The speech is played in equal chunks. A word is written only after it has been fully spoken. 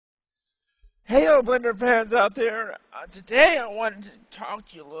Hey, Blender fans out there. Today I wanted to talk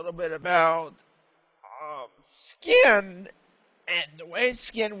to you a little bit about skin and the way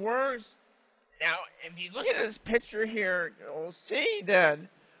skin works. Now, if you look at this picture here, you'll see that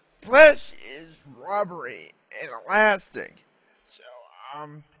flesh is rubbery and elastic. So,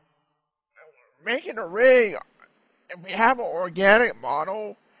 making a rig, if we have an organic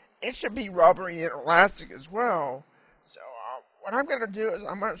model, it should be rubbery and elastic as well. So what I'm going to do is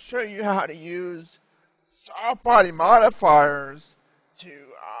I'm going to show you how to use soft body modifiers to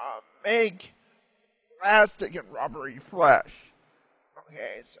make elastic and rubbery flesh.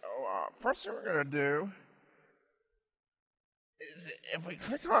 Okay, so first thing we're going to do is if we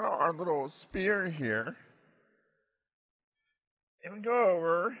click on our little spear here, and we go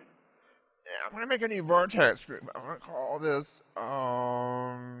over, I'm going to make a new Vortex Group. I'm going to call this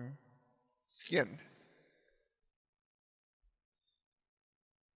skin.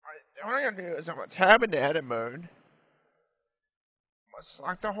 What I'm going to do is I'm going to tab into edit mode. I'm going to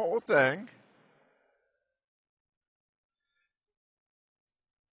select the whole thing.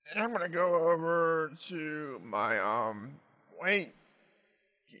 And I'm going to go over to my weight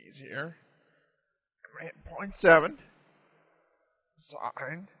keys here. I'm going to hit 0.7.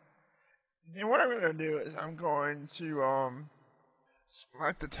 Sign. Then what I'm going to do is I'm going to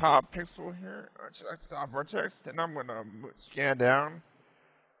select the top pixel here, or select the top vertex. Then I'm going to scan down.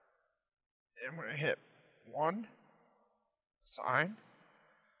 And I'm going to hit 1, sign.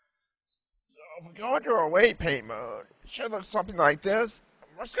 So if we go into our weight paint mode, it should look something like this.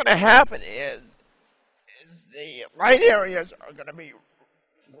 What's going to happen is the light areas are going to be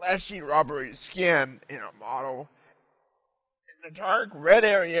fleshy, rubbery skin in our model. And the dark red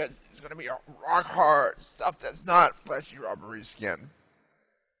areas is going to be rock hard stuff that's not fleshy, rubbery skin.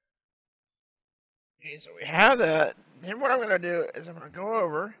 Okay, so we have that. Then what I'm going to do is I'm going to go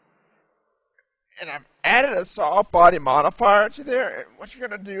over. And I've added a soft body modifier to there. And what you're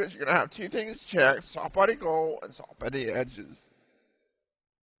going to do is you're going to have two things checked: soft body goal and soft body edges.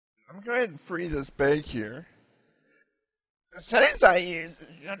 I'm going to go ahead and free this bake here. The settings I use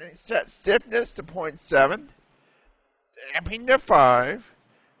is you're going to set stiffness to 0.7, damping to 5,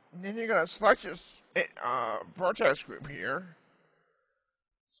 and then you're going to select your Vortex Group here.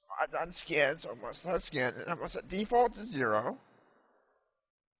 So I've done skin, so I'm going to select skin, and I'm going to set default to 0.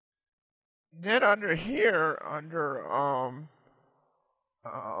 Then under here, under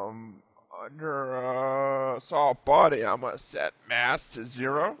soft body, I'm gonna set mask to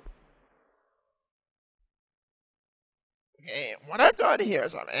 0. Okay, what I've done here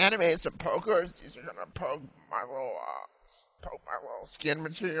is I've animated some pokers. These are gonna poke my little skin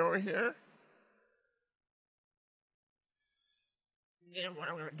material here. And then what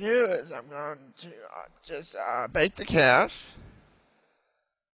I'm gonna do is I'm going to just bake the cache.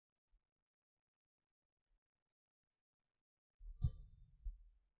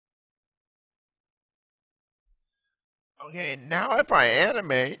 Okay, now if I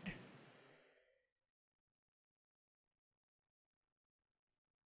animate,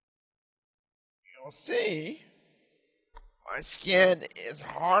 you'll see my skin is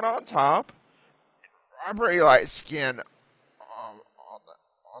hard on top, and rubbery like skin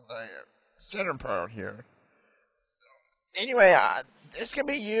on the center part here. So, anyway, this can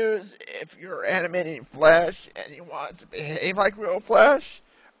be used if you're animating flesh and you want it to behave like real flesh.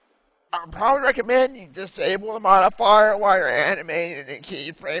 I would probably recommend you disable the modifier while you're animating and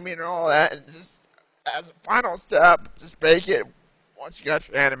keyframing and all that, and just as a final step, just bake it once you got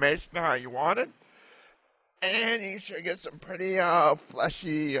your animation how you want it, and you should get some pretty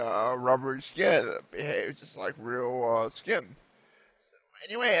fleshy, rubbery skin that behaves just like real skin. So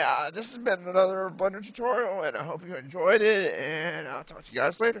anyway, this has been another Blender tutorial, and I hope you enjoyed it, and I'll talk to you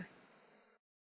guys later.